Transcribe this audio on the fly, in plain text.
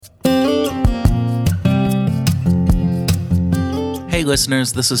Hey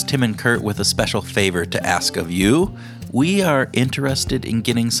listeners, this is Tim and Kurt with a special favor to ask of you. We are interested in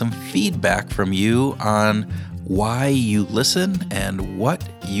getting some feedback from you on why you listen and what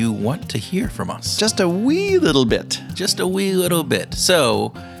you want to hear from us. Just a wee little bit. Just a wee little bit.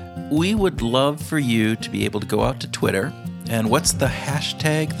 So we would love for you to be able to go out to Twitter. And what's the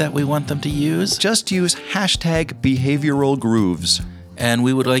hashtag that we want them to use? Just use hashtag behavioral grooves. And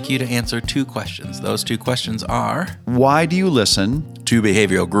we would like you to answer 2 questions. Those 2 questions are... Why do you listen? To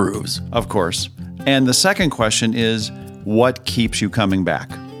Behavioral Grooves. Of course. And the second question is, what keeps you coming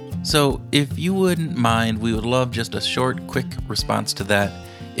back? So if you wouldn't mind, we would love just a short, quick response to that.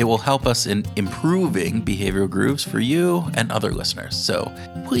 It will help us in improving Behavioral Grooves for you and other listeners. So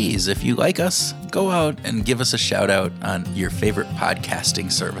please, if you like us, go out and give us a shout out on your favorite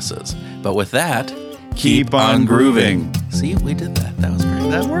podcasting services. But with that... Keep on grooving. See, we did that. That was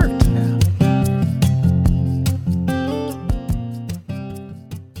great. That worked. Yeah.